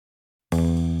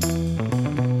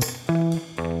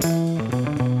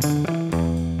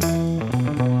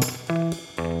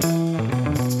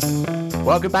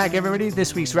Welcome back, everybody.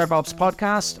 This week's RevOps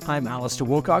podcast. I'm Alistair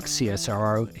Wilcox,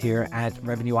 CSRO here at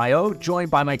Revenue.io,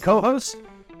 joined by my co-host,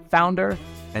 founder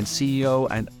and CEO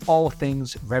and all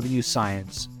things revenue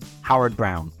science, Howard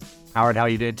Brown. Howard, how are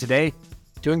you doing today?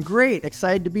 Doing great.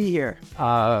 Excited to be here.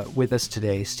 With us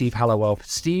today, Steve Hallowell.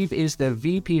 Steve is the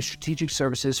VP of Strategic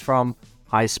Services from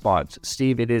HighSpot.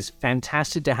 Steve, it is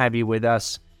fantastic to have you with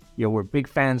us. We're big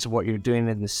fans of what you're doing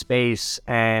in the space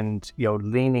and,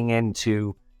 leaning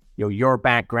into your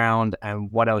background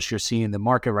and what else you're seeing in the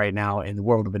market right now in the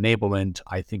world of enablement,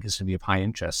 I think is going to be of high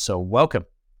interest. So welcome.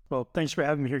 Well, thanks for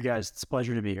having me here, guys. It's a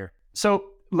pleasure to be here. So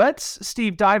let's,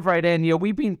 Steve, dive right in.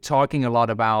 We've been talking a lot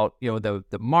about, the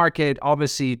market.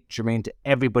 Obviously, germane to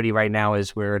everybody right now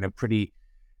is we're in a pretty,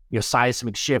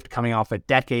 seismic shift coming off a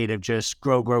decade of just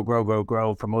grow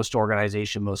for most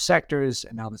organizations, most sectors.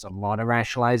 And now there's a lot of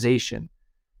rationalization.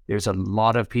 There's a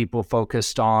lot of people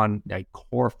focused on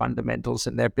core fundamentals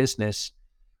in their business.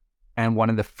 And one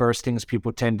of the first things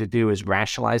people tend to do is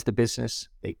rationalize the business.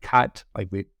 They cut.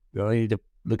 We really need to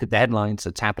look at the headlines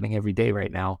that's happening every day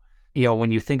right now.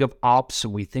 When you think of ops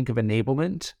and we think of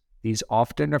enablement, these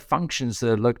often are functions that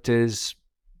are looked as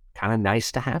kind of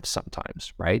nice to have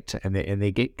sometimes, right? And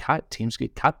they get cut. Teams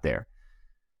get cut there.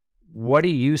 What are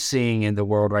you seeing in the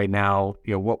world right now?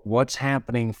 What's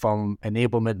happening from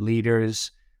enablement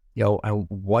leaders? And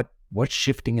what's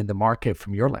shifting in the market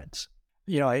from your lens?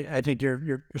 I think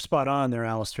you're spot on there,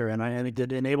 Alistair. And I think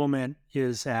that enablement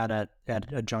is at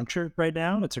a juncture right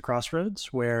now. It's a crossroads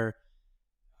where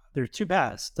there are two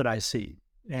paths that I see,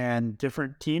 and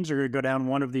different teams are going to go down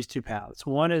one of these two paths.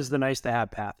 One is the nice to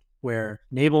have path, where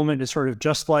enablement is sort of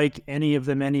just like any of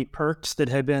the many perks that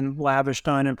have been lavished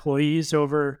on employees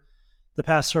over the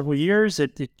past several years.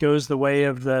 It goes the way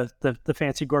of the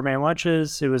fancy gourmet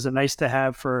lunches. It was a nice to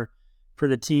have for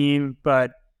the team,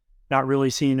 but not really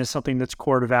seen as something that's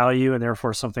core to value and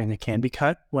therefore something that can be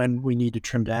cut when we need to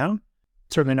trim down.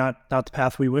 Certainly not the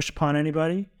path we wish upon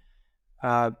anybody.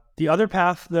 The other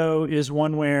path, though, is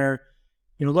one where,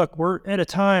 look, we're at a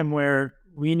time where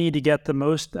we need to get the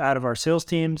most out of our sales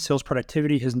team. Sales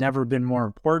productivity has never been more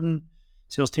important.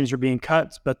 Sales teams are being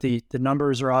cut, but the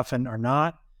numbers are often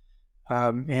not.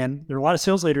 And there are a lot of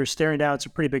sales leaders staring down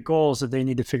some pretty big goals that they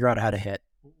need to figure out how to hit.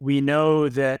 We know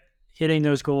that hitting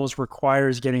those goals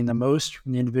requires getting the most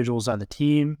from the individuals on the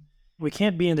team. We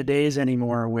can't be in the days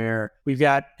anymore where we've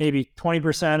got maybe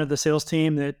 20% of the sales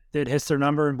team that hits their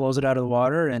number and blows it out of the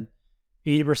water, and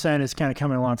 80% is kind of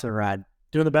coming along for the ride,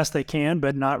 doing the best they can,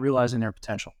 but not realizing their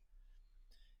potential.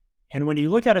 And when you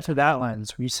look at it through that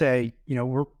lens, we say,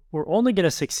 we're only going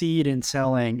to succeed in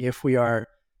selling if we are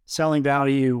selling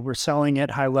value, we're selling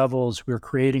at high levels, we're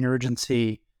creating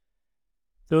urgency.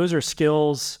 Those are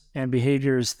skills and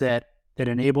behaviors that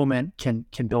enablement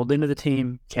can build into the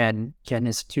team, can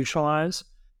institutionalize.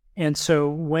 And so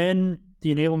when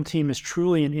the enablement team is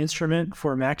truly an instrument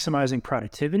for maximizing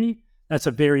productivity, that's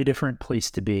a very different place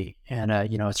to be. And,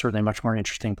 it's certainly a much more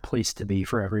interesting place to be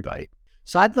for everybody.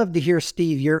 So I'd love to hear,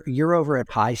 Steve, you're over at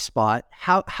HighSpot.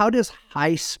 How does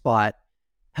HighSpot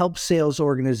help sales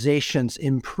organizations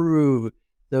improve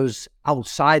those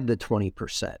outside the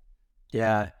 20%?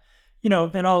 Yeah.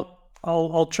 And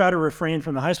I'll try to refrain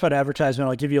from the HighSpot advertisement.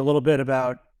 I'll give you a little bit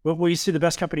about what we see the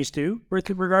best companies do with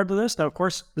regard to this. Now, of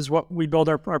course, this is what we build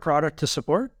our product to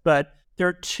support, but there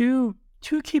are two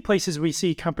key places we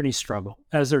see companies struggle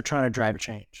as they're trying to drive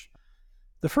change.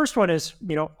 The first one is,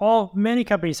 many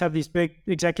companies have these big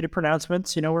executive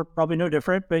pronouncements. We're probably no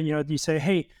different, but you say,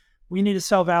 hey, we need to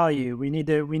sell value. We need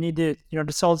to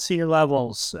to sell at senior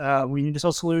levels. We need to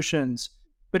sell solutions.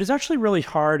 But it's actually really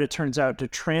hard, it turns out, to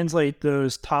translate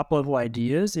those top-level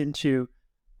ideas into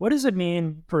what does it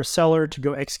mean for a seller to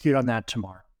go execute on that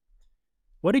tomorrow?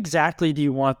 What exactly do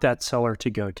you want that seller to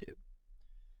go do?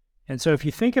 And so if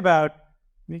you think about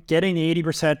getting the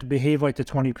 80% to behave like the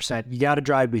 20%, you got to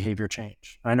drive behavior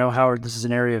change. I know, Howard, this is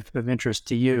an area of interest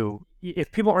to you.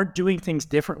 If people aren't doing things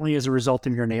differently as a result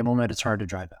of your enablement, it's hard to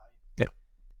drive value.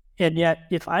 Yeah. And yet,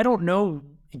 if I don't know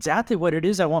exactly what it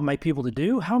is I want my people to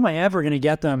do, how am I ever going to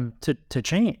get them to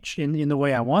change in the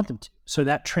way I want them to? So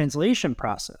that translation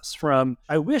process from,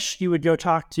 I wish you would go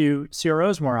talk to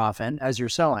CROs more often as you're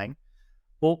selling.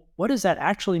 Well, what does that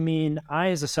actually mean I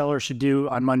as a seller should do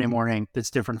on Monday morning that's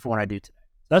different from what I do today?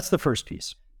 That's the first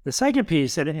piece. The second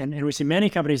piece, and we see many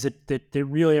companies that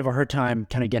really have a hard time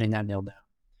kind of getting that nailed down.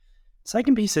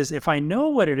 Second piece is, if I know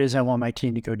what it is I want my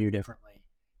team to go do differently,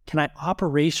 can I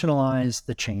operationalize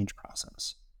the change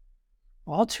process?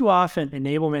 All too often,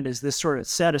 enablement is this sort of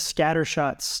set of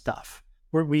scattershot stuff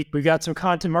where we got some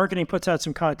content, marketing puts out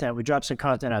some content, we drop some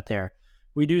content out there.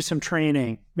 We do some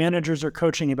training, managers are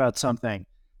coaching about something.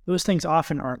 those things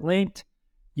often aren't linked.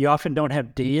 You often don't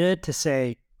have data to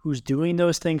say who's doing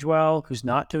those things well, who's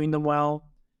not doing them well.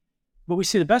 What we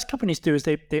see the best companies do is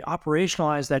they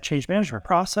operationalize that change management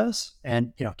process.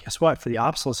 And, guess what? For the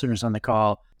ops listeners on the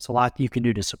call, it's a lot you can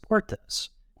do to support this,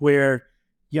 where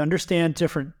you understand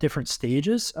different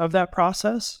stages of that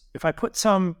process. If I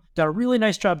done a really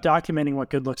nice job documenting what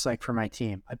good looks like for my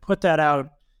team, I put that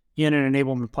out in an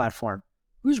enablement platform.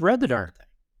 Who's read the darn thing?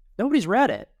 Nobody's read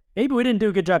it. Maybe we didn't do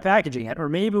a good job packaging it, or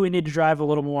maybe we need to drive a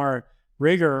little more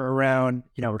rigor around,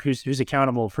 who's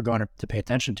accountable for going to pay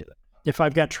attention to it. If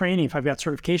I've got training, if I've got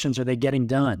certifications, are they getting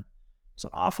done? There's an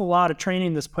awful lot of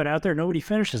training that's put out there. Nobody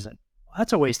finishes it. Well,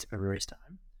 that's a waste of everybody's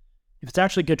time. If it's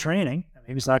actually good training,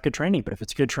 maybe it's not good training, but if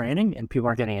it's good training and people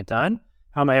aren't getting it done,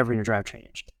 how am I ever going to drive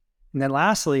change? And then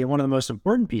lastly, one of the most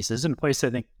important pieces, and a place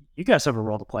I think you guys have a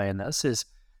role to play in this, is,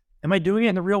 am I doing it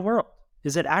in the real world?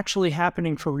 Is it actually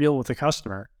happening for real with the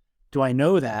customer? Do I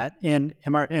know that? And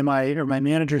are my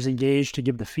managers engaged to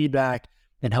give the feedback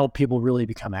and help people really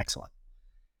become excellent?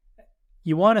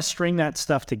 You want to string that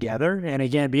stuff together and,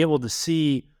 again, be able to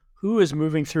see who is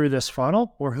moving through this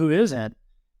funnel or who isn't,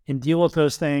 and deal with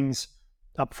those things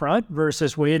up front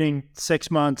versus waiting 6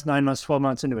 months, 9 months, 12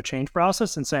 months into a change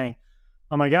process and saying,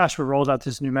 oh my gosh, we rolled out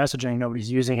this new messaging,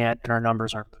 nobody's using it, and our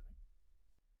numbers aren't moving.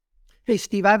 Hey,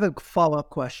 Steve, I have a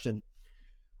follow-up question.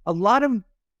 A lot of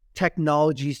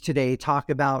technologies today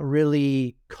talk about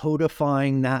really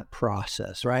codifying that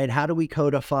process, right? How do we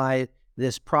codify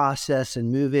this process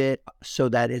and move it so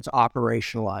that it's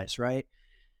operationalized, right?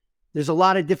 There's a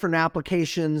lot of different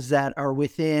applications that are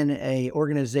within a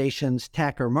organization's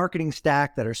tech or marketing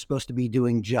stack that are supposed to be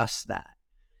doing just that.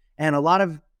 And a lot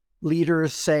of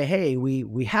leaders say, hey,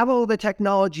 we have all the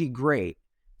technology, great.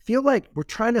 Feel like we're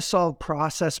trying to solve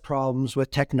process problems with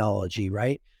technology,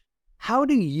 right? How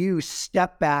do you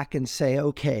step back and say,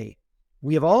 okay,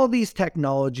 we have all these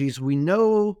technologies. We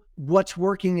know what's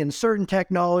working in certain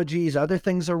technologies. Other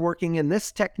things are working in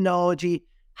this technology.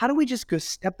 How do we just go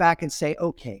step back and say,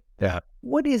 okay,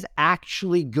 what is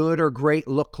actually good or great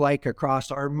look like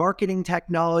across our marketing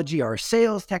technology, our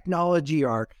sales technology,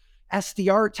 our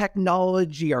SDR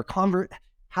technology, our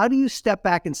how do you step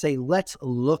back and say, let's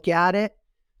look at it?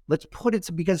 Let's put it,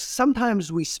 because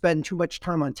sometimes we spend too much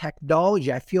time on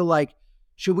technology. I feel like,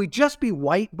 should we just be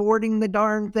whiteboarding the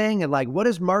darn thing? And what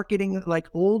is marketing like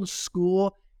old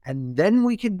school? And then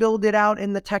we could build it out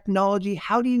in the technology.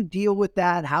 How do you deal with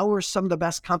that? How are some of the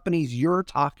best companies you're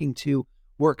talking to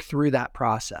work through that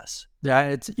process?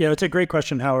 Yeah, it's a great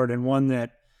question, Howard, and one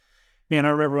that, man, I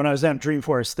remember when I was out in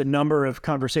Dreamforce, the number of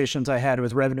conversations I had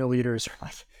with revenue leaders,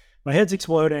 my head's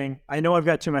exploding. I know I've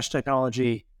got too much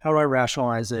technology. How do I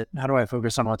rationalize it? How do I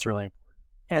focus on what's really important?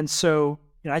 And so,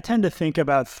 I tend to think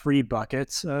about 3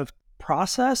 buckets of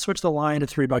process, which align to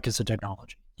 3 buckets of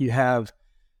technology. You have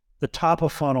the top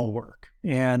of funnel work.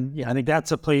 And I think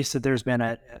that's a place that there's been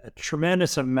a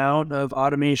tremendous amount of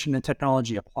automation and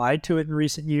technology applied to it in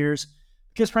recent years,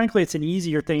 because frankly, it's an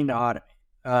easier thing to automate,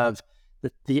 of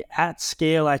the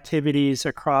at-scale activities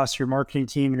across your marketing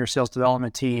team and your sales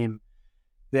development team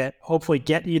that hopefully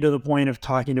get you to the point of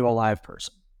talking to a live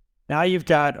person. Now you've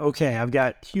got, okay, I've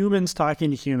got humans talking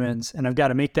to humans, and I've got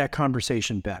to make that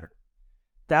conversation better.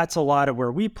 That's a lot of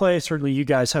where we play. Certainly you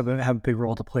guys have a big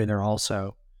role to play there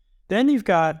also. Then you've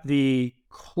got the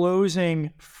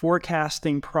closing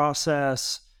forecasting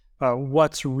process,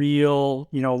 what's real,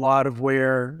 a lot of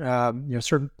where,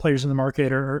 certain players in the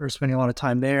market are spending a lot of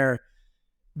time there.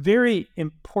 Very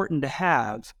important to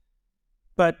have,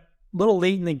 but a little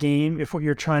late in the game if what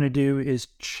you're trying to do is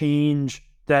change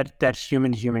that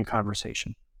human-to-human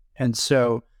conversation. And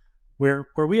so where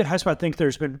we at HighSpot think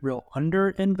there's been real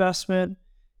underinvestment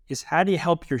is, how do you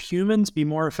help your humans be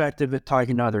more effective at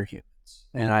talking to other humans?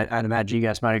 And I'd imagine you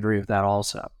guys might agree with that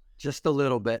also. Just a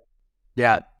little bit.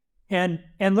 Yeah. And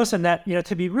listen, that,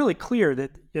 to be really clear,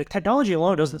 that technology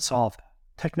alone doesn't solve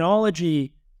that.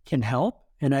 Technology can help.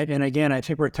 And again, I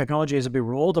think where technology has a big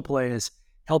role to play is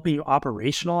helping you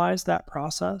operationalize that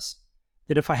process.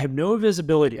 That if I have no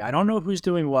visibility, I don't know who's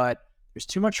doing what, there's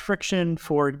too much friction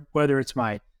for whether it's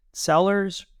my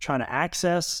sellers trying to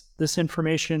access this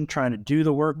information, trying to do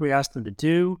the work we asked them to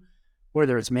do,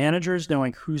 whether it's managers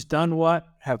knowing who's done what,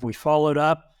 have we followed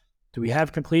up, do we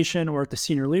have completion, or at the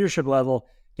senior leadership level,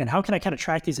 and how can I kind of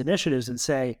track these initiatives and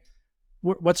say,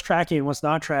 what's tracking and what's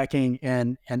not tracking,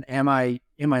 and am I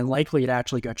likely to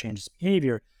actually go change this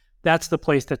behavior? That's the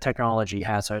place that technology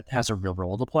has a real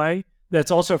role to play.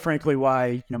 That's also, frankly,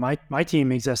 why my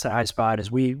team exists at HighSpot,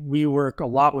 is we work a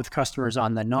lot with customers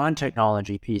on the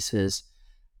non-technology pieces.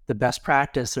 The best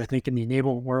practice, I think, in the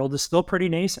enablement world is still pretty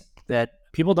nascent.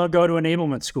 that people don't go to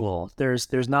enablement school.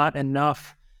 There's not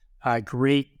enough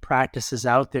great practices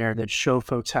out there that show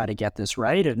folks how to get this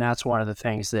right. And that's one of the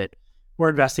things that we're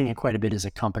investing in quite a bit as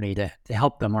a company to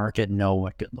help the market know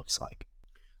what good looks like.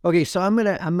 Okay, so I'm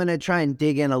gonna try and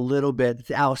dig in a little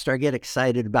bit. Alistair, I get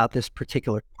excited about this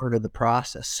particular part of the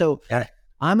process. So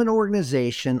I'm an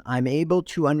organization. I'm able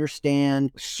to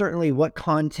understand certainly what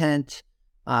content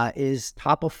is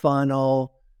top of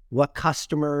funnel, what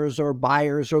customers or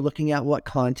buyers are looking at, what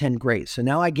content. Great. So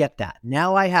now I get that.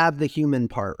 Now I have the human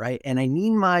part, right? And I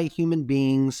need my human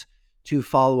beings to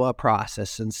follow a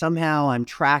process. And somehow I'm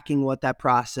tracking what that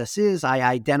process is. I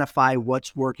identify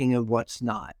what's working and what's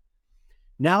not.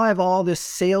 Now I have all this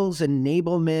sales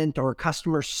enablement or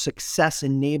customer success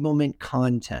enablement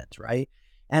content, right?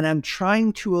 And I'm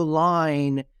trying to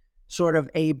align sort of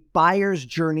a buyer's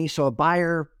journey. So a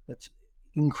buyer that's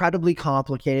incredibly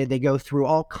complicated. They go through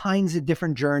all kinds of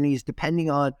different journeys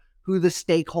depending on who the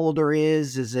stakeholder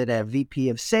is. Is it a VP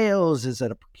of sales? Is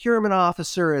it a procurement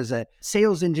officer? Is it a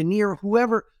sales engineer?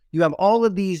 Whoever, you have all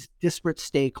of these disparate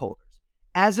stakeholders.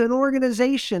 As an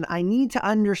organization, I need to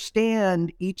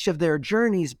understand each of their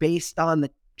journeys based on the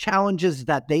challenges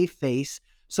that they face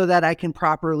so that I can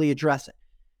properly address it.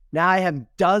 Now I have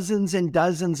dozens and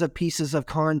dozens of pieces of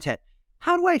content.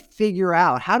 How do I figure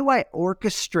out, how do I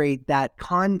orchestrate that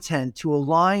content to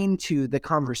align to the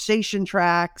conversation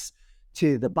tracks,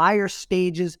 to the buyer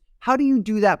stages? How do you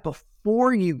do that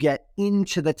before you get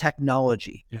into the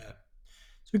technology? Yeah,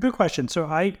 it's a good question. So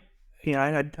I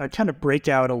kind of break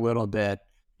out a little bit.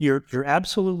 You're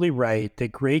absolutely right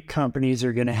that great companies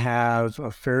are going to have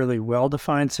a fairly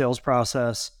well-defined sales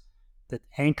process that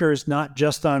anchors not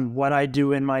just on what I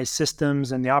do in my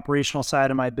systems and the operational side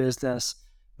of my business,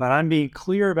 but I'm being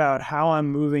clear about how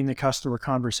I'm moving the customer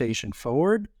conversation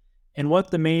forward and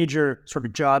what the major sort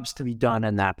of jobs to be done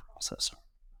in that process are.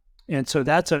 And so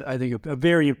that's, I think, a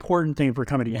very important thing for a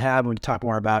company to have when we talk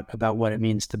more about what it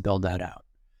means to build that out.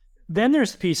 Then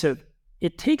there's the piece of,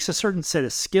 it takes a certain set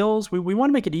of skills. We want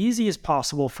to make it easy as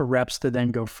possible for reps to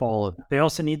then go follow. They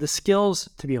also need the skills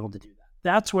to be able to do that.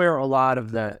 That's where a lot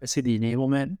of the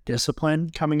enablement discipline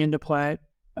coming into play.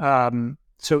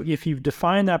 So if you've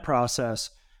defined that process,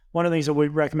 one of the things that we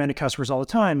recommend to customers all the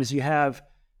time is you have,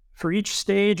 for each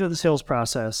stage of the sales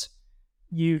process,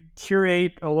 you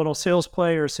curate a little sales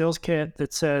play or sales kit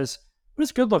that says, what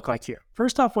does good look like here?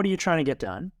 First off, what are you trying to get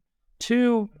done?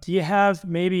 2, do you have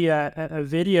maybe a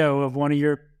video of one of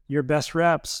your best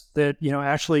reps that,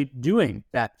 actually doing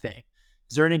that thing?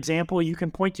 Is there an example you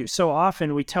can point to? So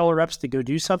often we tell our reps to go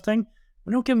do something.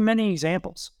 We don't give them many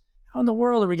examples. How in the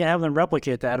world are we going to have them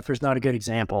replicate that if there's not a good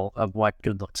example of what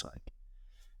good looks like?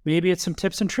 Maybe it's some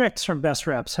tips and tricks from best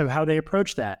reps of how they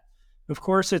approach that. Of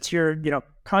course, it's your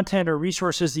content or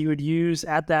resources that you would use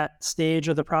at that stage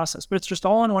of the process, but it's just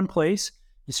all in one place.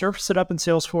 You surface it up in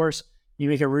Salesforce. You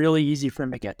make it really easy for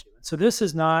them to get to it. So this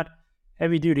is not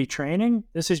heavy duty training.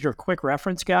 This is your quick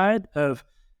reference guide of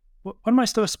what am I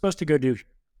still supposed to go do?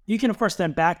 You can, of course,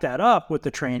 then back that up with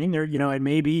the training. There, it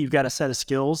may be you've got a set of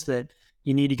skills that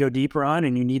you need to go deeper on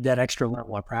and you need that extra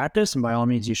level of practice. And by all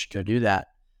means, you should go do that.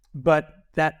 But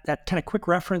that kind of quick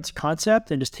reference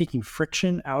concept and just taking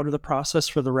friction out of the process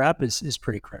for the rep is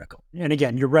pretty critical. And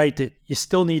again, you're right that you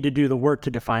still need to do the work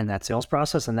to define that sales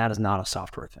process, and that is not a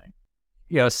software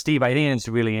thing. Steve, I think it's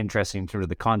really interesting through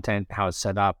the content, how it's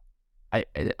set up.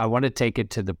 I want to take it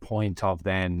to the point of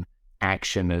then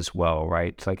action as well,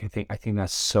 right? It's like I think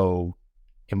that's so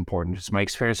important. It's my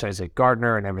experience as a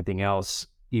Gartner and everything else.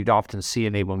 You'd often see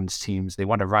enablement teams, they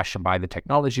want to rush and buy the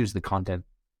technologies, the content.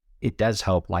 It does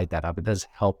help light that up. It does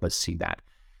help us see that.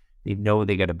 They know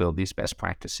they got to build these best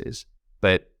practices,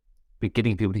 but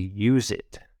getting people to use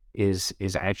it is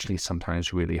actually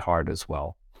sometimes really hard as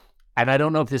well. And I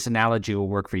don't know if this analogy will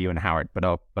work for you and Howard, but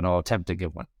I'll attempt to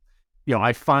give one.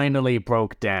 I finally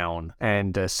broke down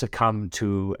and succumbed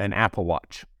to an Apple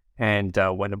Watch and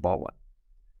went and bought one.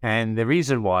 And the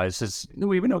reason was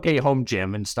we have an okay home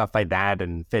gym and stuff like that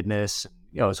and fitness.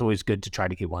 It's always good to try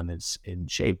to keep one that's in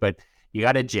shape, but you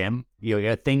got a gym, you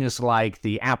got things like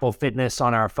the Apple Fitness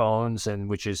on our phones, and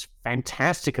which is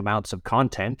fantastic amounts of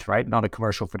content, right? Not a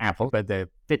commercial for Apple, but the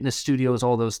fitness studios,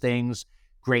 all those things,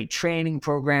 great training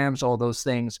programs, all those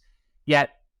things. Yet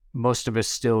most of us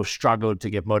still struggle to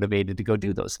get motivated to go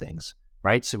do those things,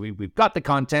 right? So we've got the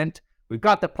content, we've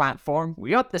got the platform,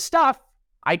 we got the stuff.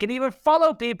 I can even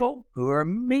follow people who are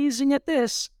amazing at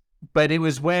this. But it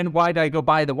was why did I go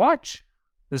buy the watch?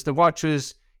 Because the watch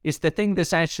it's the thing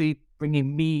that's actually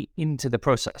bringing me into the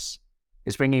process.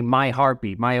 It's bringing my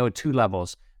heartbeat, my O2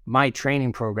 levels, my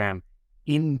training program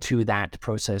into that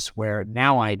process where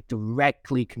now I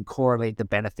directly can correlate the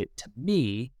benefit to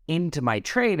me into my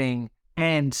training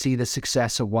and see the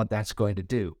success of what that's going to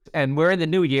do. And we're in the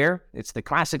new year. It's the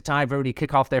classic time for everybody to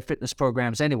kick off their fitness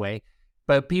programs anyway,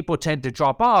 but people tend to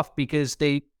drop off because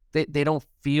they don't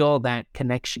feel that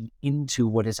connection into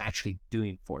what it's actually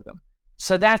doing for them.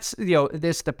 So that's,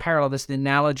 this the parallel, this the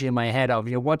analogy in my head of,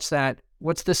 what's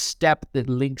the step that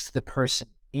links the person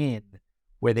in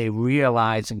where they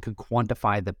realize and can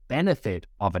quantify the benefit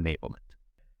of enablement?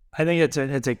 I think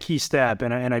it's a key step,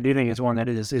 and I do think it's one that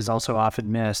is also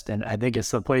often missed. And I think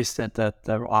it's the place that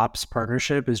the ops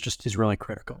partnership is really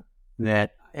critical.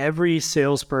 That every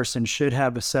salesperson should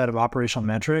have a set of operational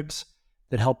metrics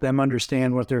that help them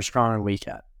understand what they're strong and weak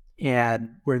at,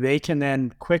 and where they can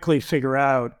then quickly figure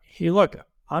out, hey, look,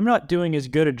 I'm not doing as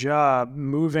good a job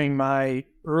moving my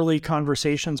early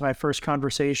conversations, my first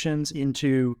conversations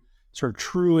into sort of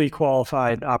truly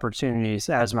qualified opportunities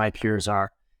as my peers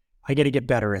are. I got to get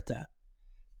better at that.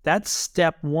 That's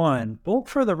step one, both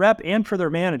for the rep and for their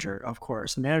manager, of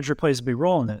course. The manager plays a big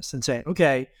role in this and say,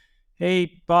 okay,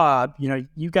 hey, Bob,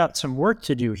 you got some work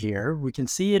to do here. We can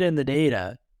see it in the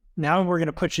data. Now we're going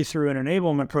to put you through an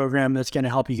enablement program that's going to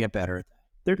help you get better at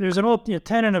that. There's an old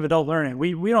tenet of adult learning.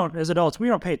 We don't, as adults, we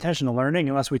don't pay attention to learning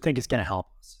unless we think it's going to help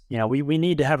us. We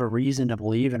need to have a reason to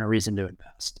believe and a reason to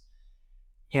invest.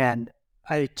 And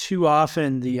too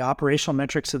often the operational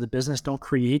metrics of the business don't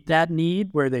create that need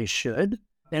where they should.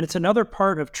 And it's another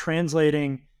part of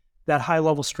translating that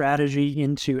high-level strategy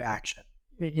into action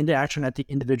at the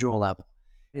individual level.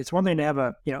 It's one thing to have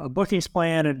a bookings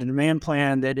plan and a demand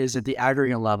plan that is at the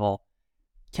aggregate level.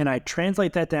 Can I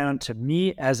translate that down to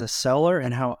me as a seller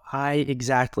and how I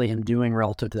exactly am doing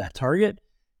relative to that target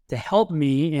to help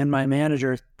me and my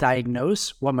manager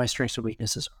diagnose what my strengths and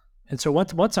weaknesses are? And so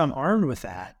once I'm armed with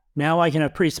that, now I can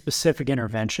have pretty specific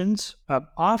interventions.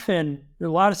 Often, there are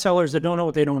a lot of sellers that don't know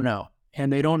what they don't know,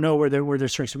 and they don't know where their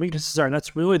strengths and weaknesses are. And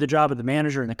that's really the job of the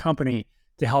manager and the company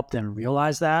to help them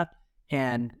realize that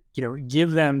and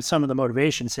give them some of the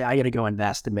motivation to say, I got to go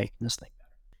invest in making this thing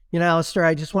better. Alistair,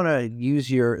 I just want to use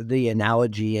the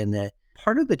analogy, and that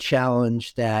part of the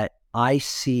challenge that I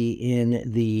see in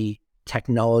the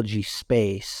technology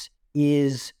space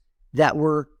is that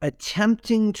we're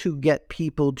attempting to get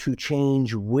people to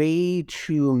change way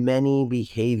too many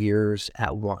behaviors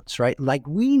at once, right? Like,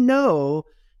 we know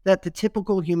that the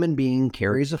typical human being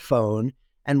carries a phone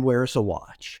and wears a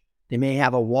watch. They may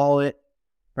have a wallet,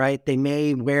 right? They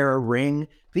may wear a ring.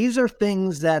 These are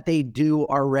things that they do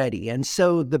already. And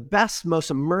so the best,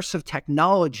 most immersive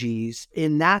technologies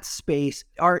in that space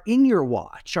are in your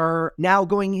watch, are now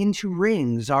going into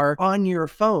rings, are on your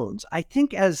phones. I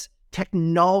think as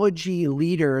technology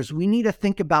leaders, we need to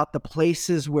think about the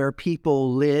places where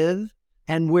people live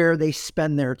and where they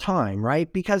spend their time,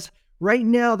 right? Because right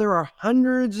now there are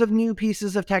hundreds of new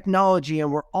pieces of technology, and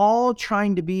we're all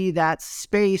trying to be that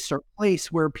space or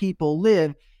place where people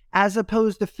live, as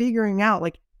opposed to figuring out,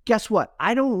 like, guess what?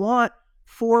 I don't want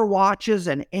 4 watches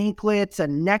and anklets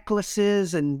and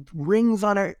necklaces and rings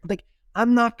on it. Like,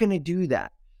 I'm not going to do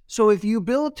that. So if you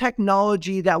build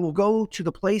technology that will go to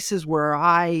the places where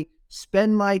I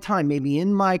spend my time, maybe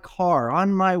in my car,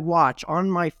 on my watch, on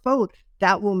my phone,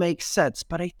 that will make sense.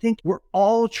 But I think we're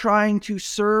all trying to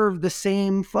serve the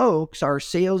same folks, our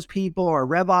salespeople, our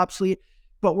RevOps lead,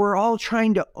 but we're all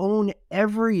trying to own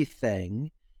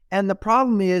everything. And the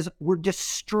problem is we're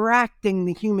distracting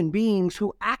the human beings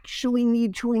who actually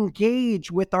need to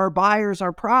engage with our buyers,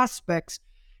 our prospects,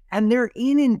 and they're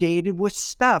inundated with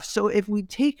stuff. So if we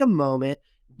take a moment,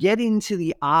 get into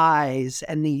the eyes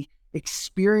and the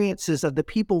experiences of the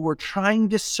people we're trying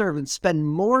to serve and spend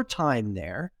more time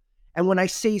there. And when I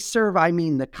say serve, I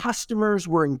mean the customers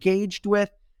we're engaged with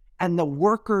and the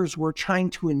workers we're trying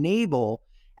to enable,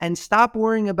 and stop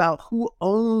worrying about who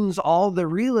owns all the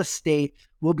real estate.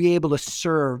 We'll be able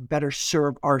to better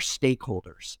serve our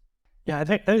stakeholders. Yeah, I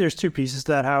think there's 2 pieces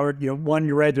to that, Howard. One,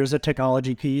 you're right, there's a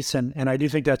technology piece. And I do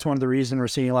think that's one of the reasons we're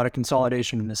seeing a lot of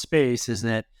consolidation in this space is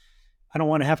that I don't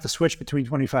want to have to switch between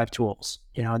 25 tools,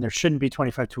 and there shouldn't be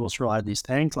 25 tools for a lot of these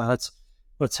things.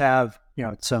 Let's have,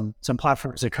 some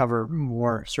platforms that cover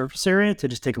more surface area to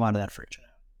just take a lot of that friction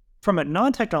out. From a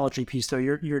non-technology piece, though,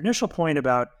 your initial point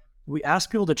about we ask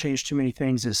people to change too many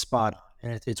things is spot on.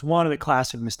 And it's one of the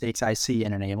classic mistakes I see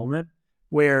in enablement,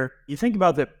 where you think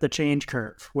about the change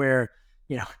curve, where,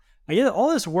 I get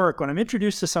all this work when I'm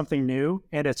introduced to something new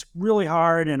and it's really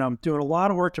hard and I'm doing a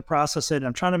lot of work to process it and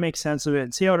I'm trying to make sense of it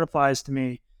and see how it applies to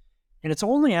me. And it's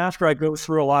only after I go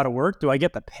through a lot of work do I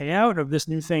get the payout of this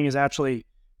new thing is actually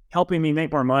helping me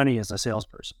make more money as a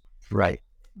salesperson. Right.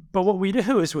 But what we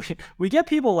do is we get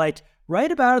people like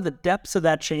right about the depths of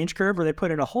that change curve where they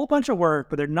put in a whole bunch of work,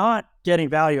 but they're not getting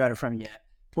value out of it from yet.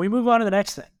 We move on to the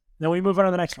next thing. Then we move on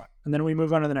to the next one. And then we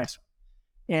move on to the next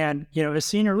one. And, as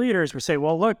senior leaders, we say,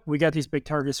 well, look, we got these big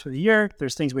targets for the year.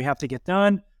 There's things we have to get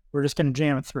done. We're just going to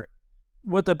jam it through.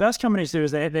 What the best companies do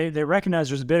is they recognize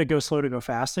there's a bit of go slow to go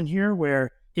fast in here,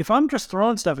 where if I'm just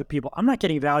throwing stuff at people, I'm not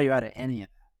getting value out of any of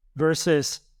that.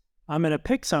 Versus I'm going to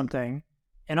pick something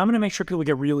and I'm going to make sure people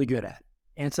get really good at it.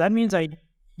 And so that means it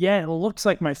looks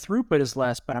like my throughput is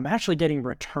less, but I'm actually getting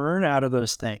return out of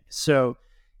those things. So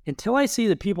until I see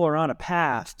that people are on a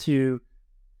path to,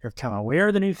 they're kind of aware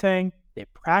of the new thing, they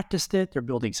practiced it, they're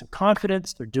building some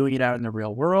confidence, they're doing it out in the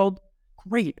real world.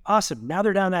 Great, awesome. Now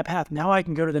they're down that path. Now I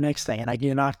can go to the next thing and I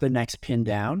can knock the next pin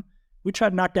down. We try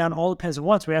to knock down all the pins at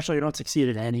once. We actually don't succeed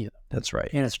at any of them. That's right.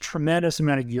 And it's a tremendous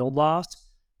amount of yield loss,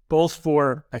 both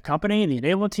for the company, the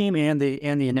enablement team, and the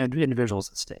individuals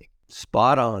at stake.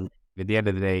 Spot on. At the end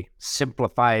of the day,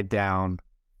 simplify it down,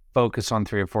 focus on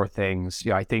 3 or 4 things.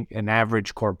 I think an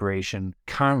average corporation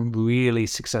can't really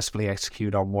successfully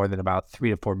execute on more than about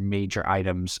 3 to 4 major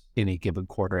items in a given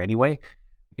quarter anyway.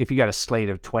 If you got a slate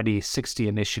of 20, 60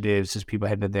 initiatives as people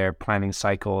head into their planning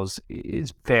cycles,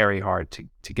 it's very hard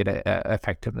to get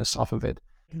effectiveness off of it.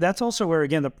 That's also where,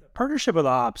 again, the partnership with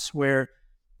ops, where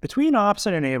between ops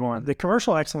and enablement, the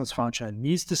commercial excellence function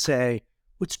needs to say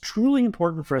what's truly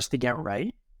important for us to get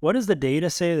right. What does the data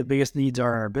say the biggest needs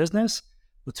are in our business?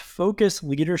 Let's focus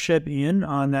leadership in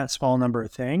on that small number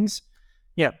of things.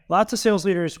 Yeah, lots of sales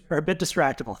leaders are a bit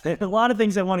distractible. They have a lot of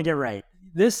things they want to get right.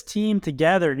 This team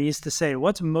together needs to say,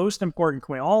 what's most important?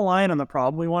 Can we all align on the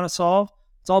problem we want to solve?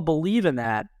 Let's all believe in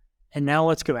that. And now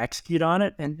let's go execute on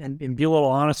it and be a little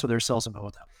honest with ourselves about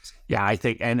what that was. Yeah, I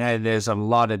think, and there's a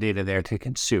lot of data there to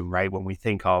consume, right? When we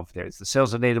think of, there's the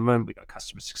sales enablement, we got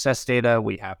customer success data,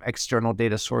 we have external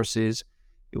data sources,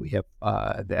 we have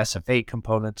the SFA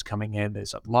components coming in.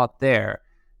 There's a lot there.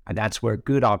 And that's where a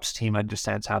good ops team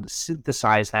understands how to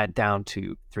synthesize that down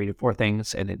to 3 to 4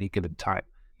 things at any given time.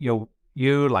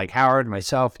 You, like Howard,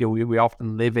 myself, we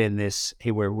often live in this,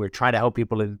 hey, we're trying to help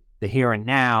people in the here and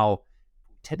now.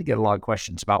 We tend to get a lot of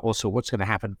questions about also what's going to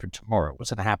happen for tomorrow,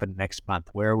 what's going to happen next month,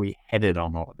 where are we headed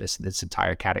on all of this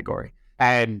entire category.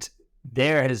 And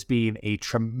there has been a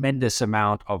tremendous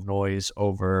amount of noise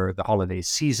over the holiday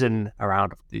season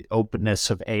around the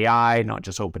openness of AI, not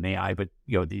just open AI, but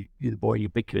the more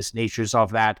ubiquitous natures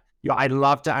of that. I'd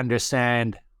love to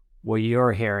understand what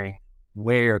you're hearing,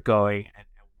 where you're going, and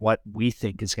what we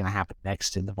think is going to happen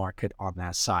next in the market on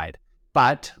that side.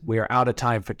 But we're out of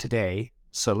time for today,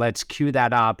 so let's cue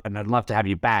that up, and I'd love to have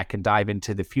you back and dive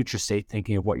into the future state,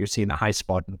 thinking of what you're seeing at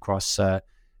HighSpot and across the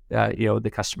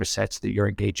customer sets that you're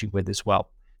engaging with as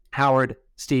well. Howard,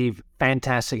 Steve,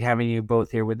 fantastic having you both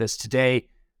here with us today.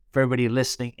 For everybody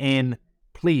listening in,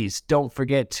 please don't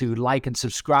forget to like and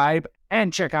subscribe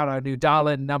and check out our new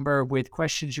dial-in number with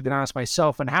questions you can ask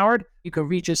myself and Howard. You can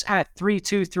reach us at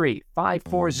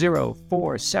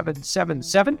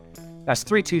 323-540-4777. That's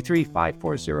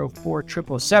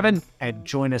 323-540-4777. And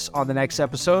join us on the next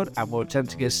episode, and we'll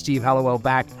attempt to get Steve Hallowell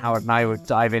back. Howard and I will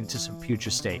dive into some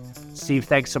future state. Steve,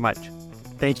 thanks so much.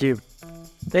 Thank you.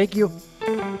 Thank you.